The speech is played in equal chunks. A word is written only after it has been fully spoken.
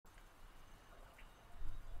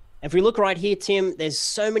If we look right here, Tim, there's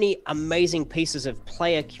so many amazing pieces of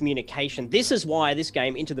player communication. This is why this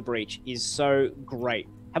game, Into the Breach, is so great.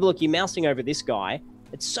 Have a look, you're mousing over this guy.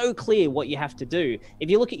 It's so clear what you have to do.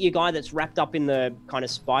 If you look at your guy that's wrapped up in the kind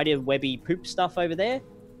of spider webby poop stuff over there,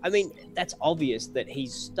 I mean, that's obvious that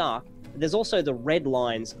he's stuck. There's also the red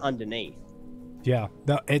lines underneath. Yeah,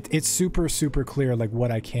 no, it's super, super clear, like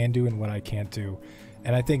what I can do and what I can't do.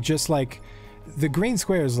 And I think just like the green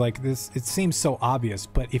squares like this, it seems so obvious,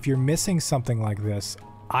 but if you're missing something like this,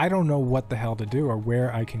 I don't know what the hell to do or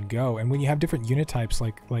where I can go. And when you have different unit types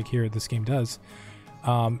like here this game does,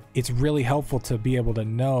 it's really helpful to be able to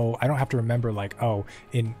know. I don't have to remember like, oh,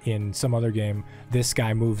 in some other game this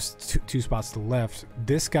guy moves two spots to the left.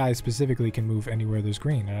 This guy specifically can move anywhere there's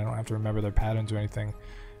green, and I don't have to remember their patterns or anything.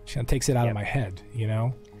 It kind of takes it out of my head, you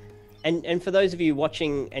know. And for those of you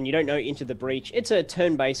watching and you don't know Into the Breach, it's a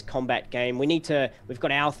turn-based combat game. We've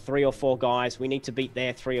got our 3 or 4 guys. We need to beat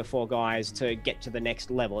their 3 or 4 guys to get to the next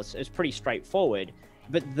level. It's pretty straightforward.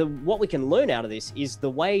 But what we can learn out of this is the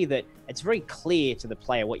way that it's very clear to the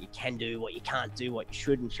player what you can do, what you can't do, what you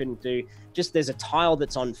should and shouldn't do. Just there's a tile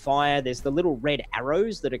that's on fire. There's the little red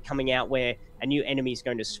arrows that are coming out where a new enemy is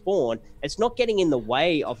going to spawn. It's not getting in the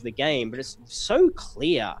way of the game, but it's so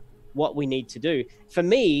clear what we need to do. For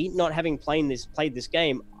me, not having played this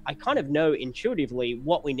game, I kind of know intuitively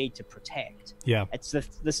what we need to protect. Yeah. It's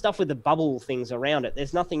the stuff with the bubble things around it.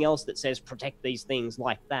 There's nothing else that says protect these things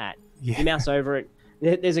like that. Yeah. You mouse over it.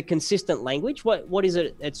 There's a consistent language. What is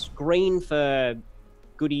it? It's green for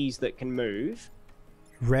goodies that can move.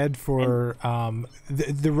 Red for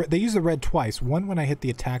they use the red twice. One when I hit the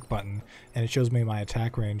attack button and it shows me my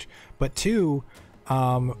attack range, but 2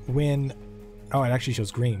 when it actually shows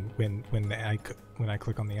green when I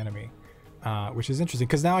click on the enemy, which is interesting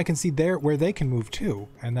because now I can see where they can move too,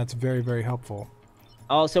 and that's very, very helpful.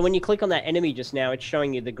 Oh, so when you click on that enemy just now, it's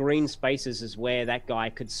showing you the green spaces is where that guy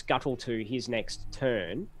could scuttle to his next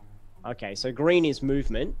turn. Okay, so green is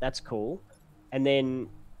movement. That's cool. And then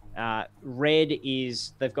red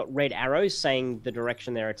is, they've got red arrows saying the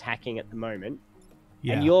direction they're attacking at the moment.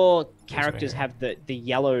 Yeah. And your characters have the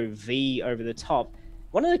yellow V over the top.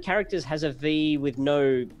 One of the characters has a V with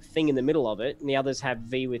no thing in the middle of it, and the others have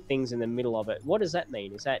V with things in the middle of it. What does that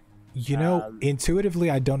mean? Is that... You know, intuitively,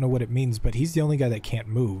 I don't know what it means, but he's the only guy that can't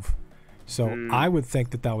move. So I would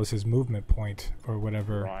think that was his movement point or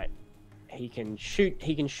whatever. Right. He can shoot,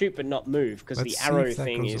 but not move because the arrow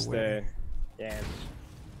thing is away. Yeah.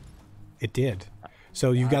 It did.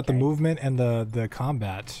 So you've got the movement and the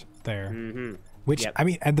combat there. Mm-hmm. Which, I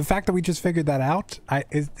mean, and the fact that we just figured that out,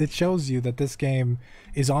 it shows you that this game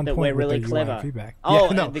is on point we're really with clever. UI feedback. Oh,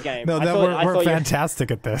 yeah, no, the game. No, we're fantastic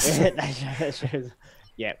at this.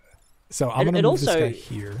 Yeah. So I'm going to move this guy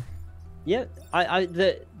here. Yeah,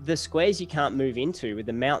 the squares you can't move into with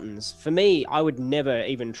the mountains, for me, I would never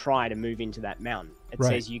even try to move into that mountain. It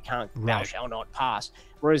says you can't, thou shall not pass.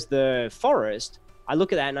 Whereas the forest, I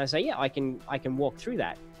look at that and I say, yeah, I can walk through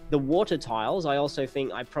that. The water tiles, I also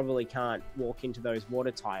think I probably can't walk into those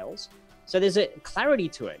water tiles. So there's a clarity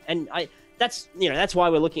to it. And that's why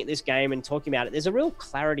we're looking at this game and talking about it. There's a real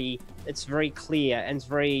clarity. It's very clear and it's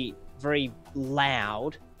very, very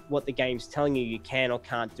loud what the game's telling you can or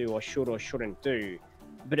can't do or should or shouldn't do.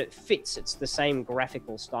 But it fits. It's the same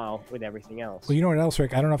graphical style with everything else. Well, you know what else,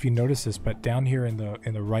 Rick? I don't know if you noticed this, but down here in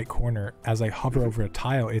the right corner, as I hover over a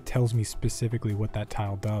tile, it tells me specifically what that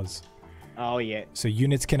tile does. Oh, yeah. So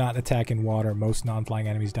units cannot attack in water. Most non-flying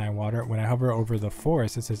enemies die in water. When I hover over the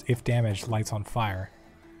forest, it says, if damaged, lights on fire.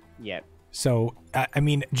 Yep. So, I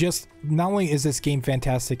mean, just not only is this game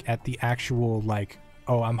fantastic at the actual, like,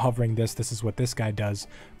 oh, I'm hovering this is what this guy does,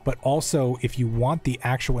 but also if you want the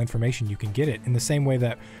actual information, you can get it in the same way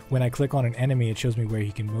that when I click on an enemy, it shows me where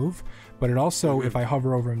he can move. But it also, if I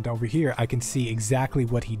hover over him over here, I can see exactly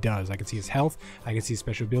what he does. I can see his health, I can see his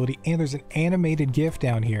special ability, and there's an animated GIF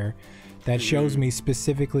down here that shows me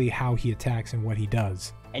specifically how he attacks and what he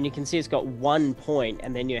does. And you can see it's got 1 point,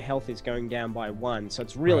 and then your health is going down by 1. So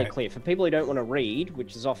it's really clear. For people who don't want to read,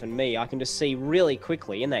 which is often me, I can just see really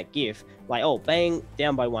quickly in that GIF, like, oh, bang,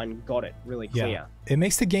 down by 1, got it, really clear. Yeah. It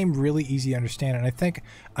makes the game really easy to understand. And I think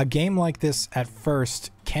a game like this at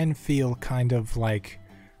first can feel kind of like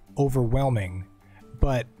overwhelming.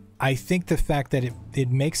 But I think the fact that it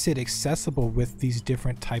makes it accessible with these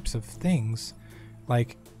different types of things,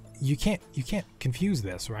 like, you can't confuse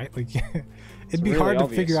this, right? Like, it'd be really hard to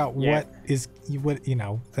figure out what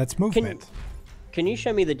that's movement. Can you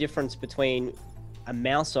show me the difference between a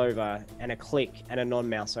mouse over and a click and a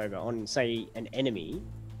non-mouse over on, say, an enemy?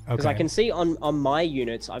 Because I can see on my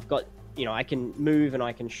units, I've got you know, I can move and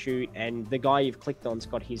I can shoot, and the guy you've clicked on's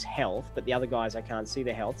got his health, but the other guys I can't see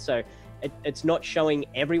their health. So it's not showing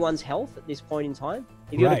everyone's health at this point in time.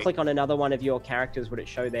 If you were to click on another one of your characters, would it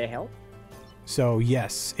show their health? So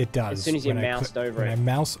yes, it does. As soon as you moused over it. When I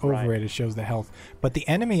mouse over it, it shows the health. But the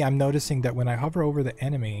enemy, I'm noticing that when I hover over the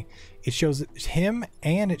enemy, it shows him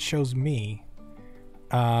and it shows me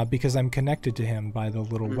because I'm connected to him by the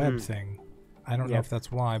little web thing. I don't know if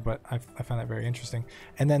that's why, but I found that very interesting.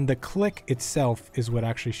 And then the click itself is what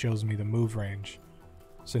actually shows me the move range.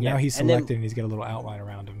 So now he's selected and he's got a little outline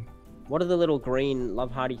around him. What are the little green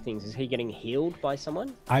Love Hardy things? Is he getting healed by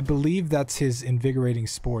someone? I believe that's his invigorating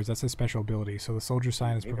spores. That's his special ability. So the soldier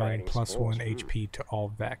sign is providing +1 HP to all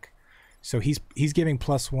Vec. So he's giving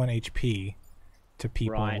 +1 HP to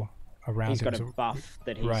people around him. He's got a buff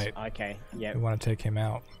that he's... Okay, yeah. We want to take him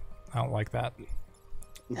out. I don't like that.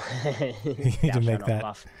 You need to make that.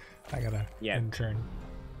 Buff. I gotta end turn.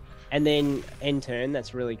 And then end turn,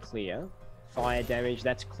 that's really clear. Fire damage,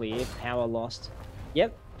 that's clear. Power lost.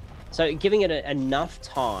 Yep. So giving it enough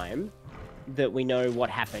time that we know what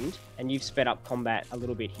happened, and you've sped up combat a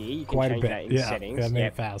little bit here. You can change that in settings. Yeah, made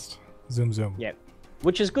it fast. Zoom, zoom. Yep.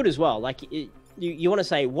 Which is good as well. Like, you want to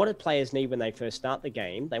say, what do players need when they first start the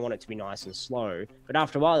game? They want it to be nice and slow. But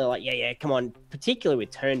after a while, they're like, yeah, come on. Particularly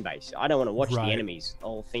with turn-based. I don't want to watch the enemies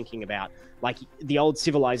all thinking about, like, the old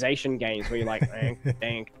Civilization games where you're like,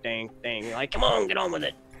 dang, dang, dang. You're like, come on, get on with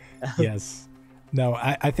it. Yes. No,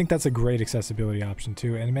 I think that's a great accessibility option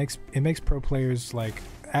too, and it makes pro players, like,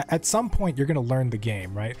 at some point you're gonna learn the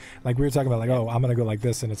game, right? Like we were talking about, like, oh, I'm gonna go like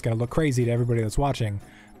this and it's gonna look crazy to everybody that's watching,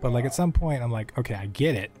 but like at some point I'm like, okay, I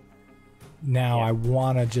get it. Now I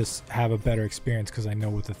want to just have a better experience because I know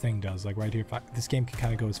what the thing does. Like right here, this game can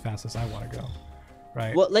kind of go as fast as I want to go.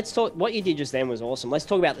 Right. Well, let's talk. What you did just then was awesome. Let's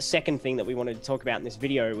talk about the second thing that we wanted to talk about in this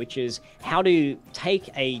video, which is how to take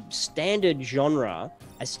a standard genre,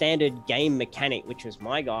 a standard game mechanic, which was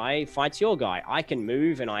my guy fights your guy. I can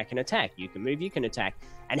move and I can attack. You can move, you can attack.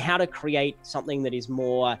 And how to create something that is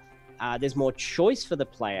more, there's more choice for the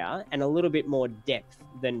player and a little bit more depth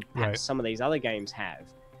than perhaps some of these other games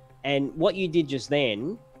have. And what you did just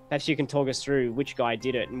then, perhaps you can talk us through which guy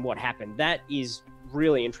did it and what happened. That is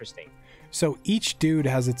really interesting. So each dude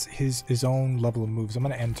has his own level of moves. I'm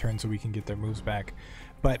going to end turn so we can get their moves back.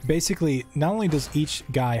 But basically, not only does each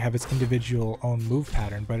guy have its individual own move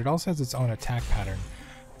pattern, but it also has its own attack pattern,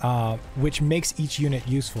 which makes each unit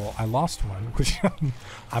useful. I lost one, which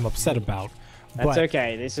I'm upset about. That's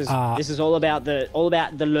okay. This is all about the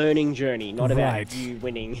learning journey, not about you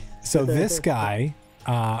winning. So this guy,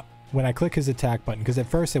 when I click his attack button, because at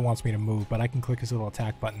first it wants me to move, but I can click his little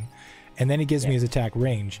attack button. And then it gives me his attack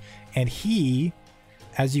range. And he,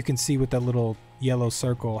 as you can see with that little yellow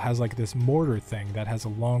circle, has like this mortar thing that has a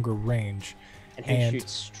longer range. And he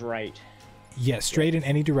shoots straight. Yeah, straight in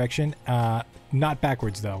any direction. Not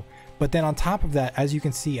backwards though. But then on top of that, as you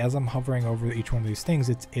can see, as I'm hovering over each one of these things,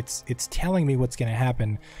 it's telling me what's going to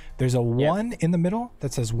happen. There's a 1 in the middle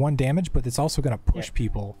that says 1 damage, but it's also going to push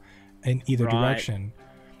people in either direction.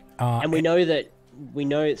 And we know that.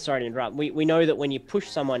 Sorry to interrupt. We know that when you push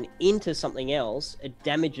someone into something else, it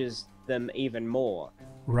damages them even more.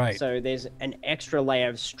 Right. So there's an extra layer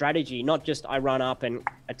of strategy, not just I run up and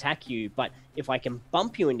attack you, but if I can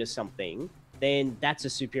bump you into something, then that's a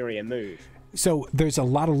superior move. So there's a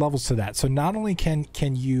lot of levels to that. So not only can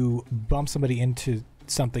you bump somebody into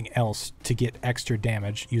something else to get extra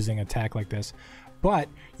damage using an attack like this, but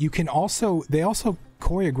you can also, they also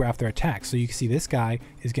choreograph their attacks. So you can see this guy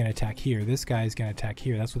is going to attack here. This guy is going to attack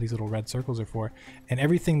here. That's what these little red circles are for. And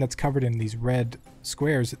everything that's covered in these red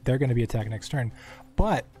squares, they're going to be attacked next turn.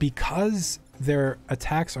 But because their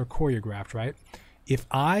attacks are choreographed, right? If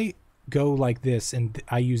I go like this and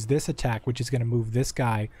I use this attack, which is going to move this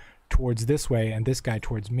guy towards this way and this guy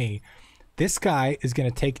towards me, this guy is going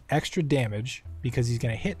to take extra damage because he's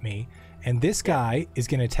going to hit me. And this guy is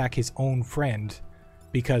going to attack his own friend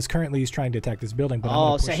because currently he's trying to attack this building.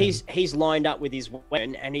 But so he's lined up with his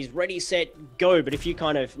weapon and he's ready, set, go. But if you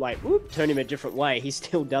kind of like turn him a different way, he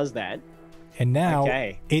still does that. And now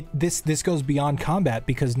this goes beyond combat,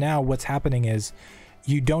 because now what's happening is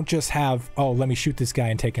you don't just have, oh, let me shoot this guy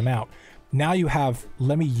and take him out. Now you have,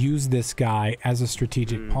 let me use this guy as a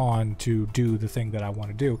strategic pawn to do the thing that I want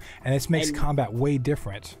to do. And this makes combat way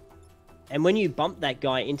different. And when you bumped that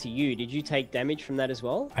guy into you, did you take damage from that as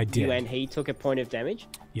well? I did. You and he took a point of damage?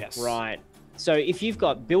 Yes. Right. So if you've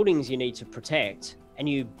got buildings you need to protect and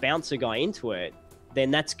you bounce a guy into it,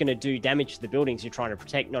 then that's going to do damage to the buildings you're trying to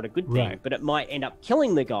protect. Not a good thing, but it might end up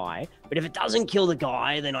killing the guy. But if it doesn't kill the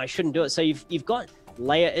guy, then I shouldn't do it. So you've got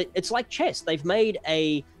layer. It's like chess. They've made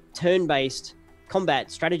a turn-based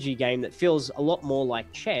combat strategy game that feels a lot more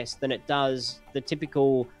like chess than it does the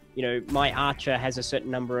typical, you know, my archer has a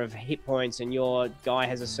certain number of hit points and your guy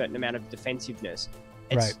has a certain amount of defensiveness.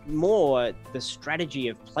 It's more the strategy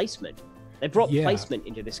of placement. They brought placement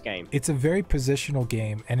into this game. It's a very positional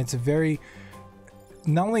game, and it's a very,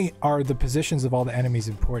 not only are the positions of all the enemies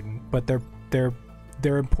important, but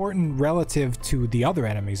they're important relative to the other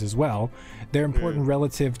enemies as well. They're important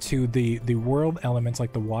relative to the world elements,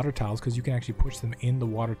 like the water tiles, because you can actually push them in the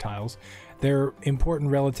water tiles. They're important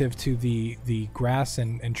relative to the grass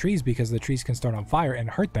and trees, because the trees can start on fire and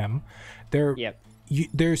hurt them.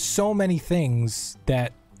 There's so many things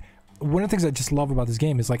that, one of the things I just love about this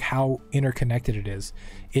game is like how interconnected it is.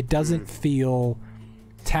 It doesn't feel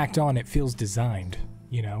tacked on, it feels designed.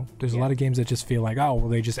 You know, there's a lot of games that just feel like, oh, well,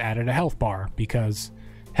 they just added a health bar because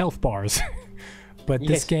health bars. But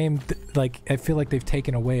this game, like, I feel like they've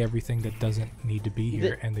taken away everything that doesn't need to be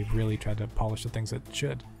here, and they've really tried to polish the things that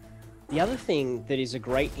should. The other thing that is a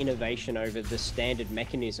great innovation over the standard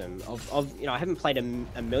mechanism of you know, I haven't played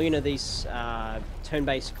a million of these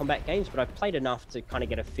turn-based combat games, but I've played enough to kind of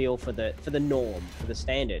get a feel for the norm, for the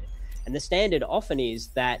standard. And the standard often is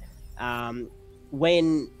that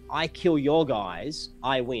when I kill your guys,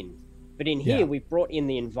 I win. But in here, we've brought in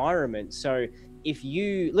the environment. So if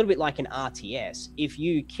you, a little bit like an RTS, if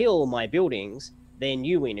you kill my buildings, then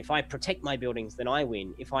you win. If I protect my buildings, then I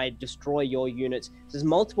win. If I destroy your units, there's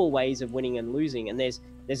multiple ways of winning and losing, and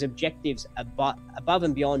there's objectives above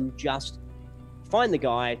and beyond just find the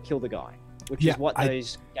guy, kill the guy, which is what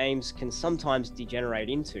those games can sometimes degenerate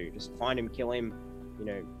into. Just find him, kill him, you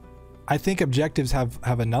know. I think objectives have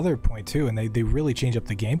another point too, and they really change up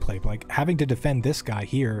the gameplay. Like having to defend this guy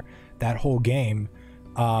here, that whole game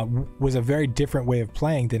was a very different way of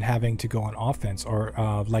playing than having to go on offense, or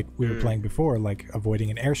like we were playing before, like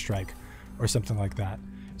avoiding an airstrike or something like that.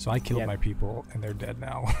 So I killed my people and they're dead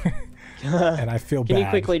now. And I feel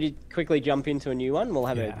bad. Can you quickly jump into a new one? We'll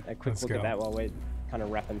have a quick look at that while we're kind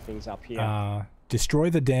of wrapping things up here. Destroy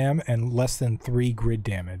the dam and less than 3 grid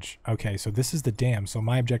damage. Okay, so this is the dam. So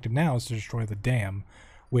my objective now is to destroy the dam,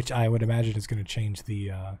 which I would imagine is going to change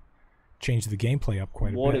the gameplay up quite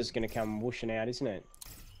a bit. Water's going to come whooshing out, isn't it?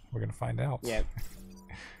 We're going to find out. Yeah.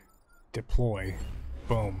 Deploy.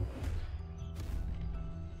 Boom.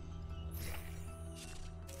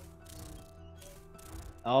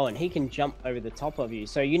 Oh, and he can jump over the top of you.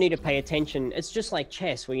 So you need to pay attention. It's just like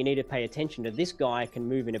chess, where you need to pay attention to this guy can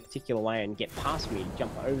move in a particular way and get past me,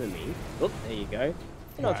 jump over me. Oop, there you go.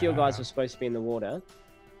 I don't know if your guys were supposed to be in the water.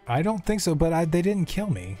 I don't think so, but they didn't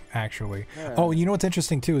kill me, actually. Oh, you know what's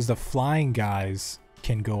interesting, too, is the flying guys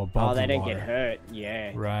can go above the water. Oh, they don't get hurt,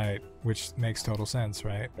 yeah. Right, which makes total sense,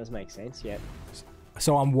 right? Does make sense, yeah.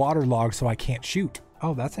 So I'm waterlogged, so I can't shoot.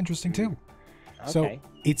 Oh, that's interesting, too. Okay. So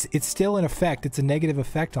it's still an effect. It's a negative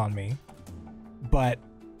effect on me, but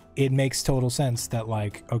it makes total sense that,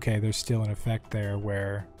 like, okay, there's still an effect there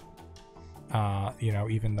where, you know,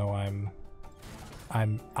 even though I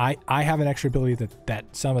have an extra ability that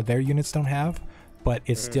some of their units don't have, but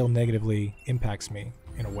it still negatively impacts me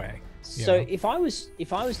in a way. So if I was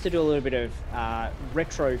to do a little bit of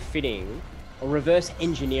retrofitting or reverse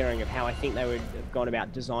engineering of how I think they would have gone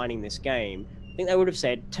about designing this game, I think they would have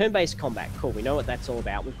said turn-based combat. Cool, we know what that's all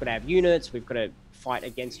about. We've got to have units. We've got to fight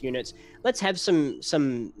against units. Let's have some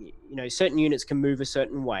you know, certain units can move a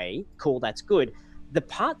certain way. Cool, that's good. The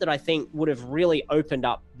part that I think would have really opened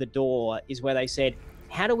up the door is where they said,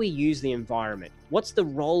 how do we use the environment? What's the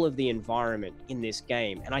role of the environment in this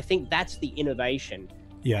game? And I think that's the innovation.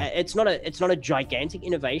 Yeah, it's not a gigantic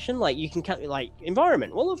innovation. Like, you can cut, like,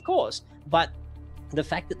 environment. Well, of course, but the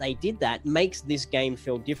fact that they did that makes this game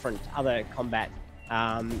feel different to other combat,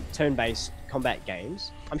 turn-based combat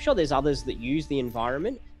games. I'm sure there's others that use the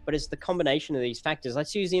environment, but it's the combination of these factors.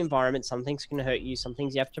 Let's use the environment. Some things can hurt you. Some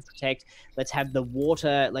things you have to protect. Let's have the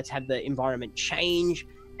water. Let's have the environment change.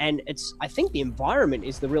 And I think the environment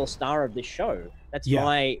is the real star of this show. That's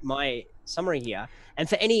my summary here. And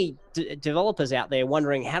for any developers out there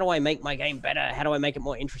wondering, how do I make my game better? How do I make it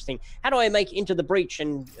more interesting? How do I make Into the Breach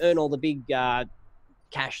and earn all the big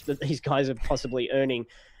cash that these guys are possibly earning?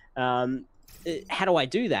 How do I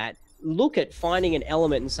do that? Look at finding an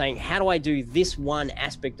element and saying, how do I do this one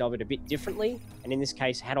aspect of it a bit differently? And in this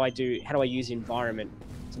case, how do I use environment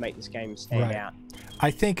to make this game stand out? I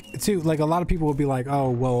think too, like, a lot of people will be like, oh,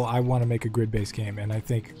 well, I want to make a grid-based game. And I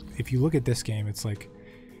think if you look at this game, it's like,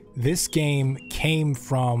 this game came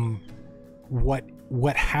from what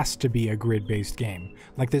has to be a grid-based game.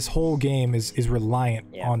 Like, this whole game is reliant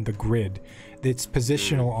on the grid. It's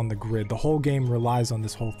positional on the grid. The whole game relies on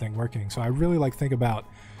this whole thing working. So I really think about,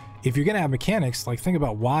 if you're going to have mechanics, like think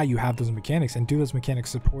about why you have those mechanics, and do those mechanics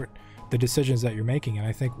support the decisions that you're making. And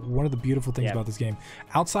I think one of the beautiful things about this game,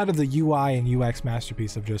 outside of the UI and UX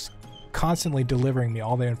masterpiece of just constantly delivering me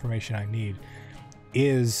all the information I need,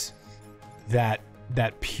 is that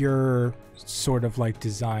pure sort of like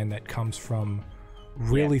design that comes from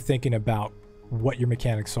really thinking about what your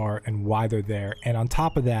mechanics are and why they're there. And on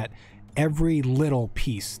top of that, every little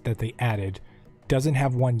piece that they added doesn't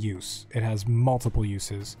have one use. It has multiple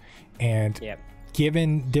uses. And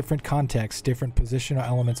given different contexts, different positional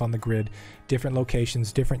elements on the grid, different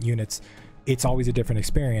locations, different units, it's always a different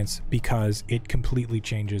experience because it completely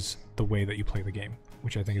changes the way that you play the game,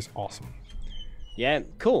 which I think is awesome. Yeah,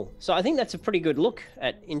 cool. So I think that's a pretty good look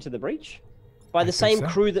at Into the Breach by the same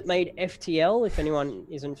crew that made FTL, if anyone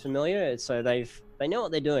isn't familiar. So they know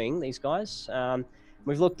what they're doing, these guys.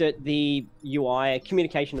 We've looked at the UI,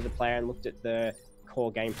 communication to the player, and looked at the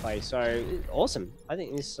core gameplay. So awesome. I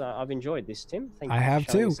think this I've enjoyed this, Tim. Thank you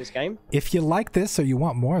for showing us this game. If you like this or you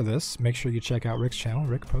want more of this, make sure you check out Rick's channel.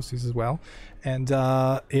 Rick posts these as well. And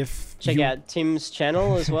check out Tim's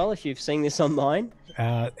channel as well if you've seen this on mine.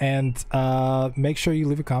 And make sure you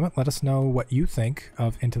leave a comment. Let us know what you think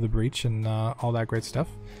of Into the Breach and all that great stuff.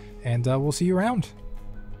 And we'll see you around.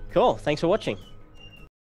 Cool. Thanks for watching.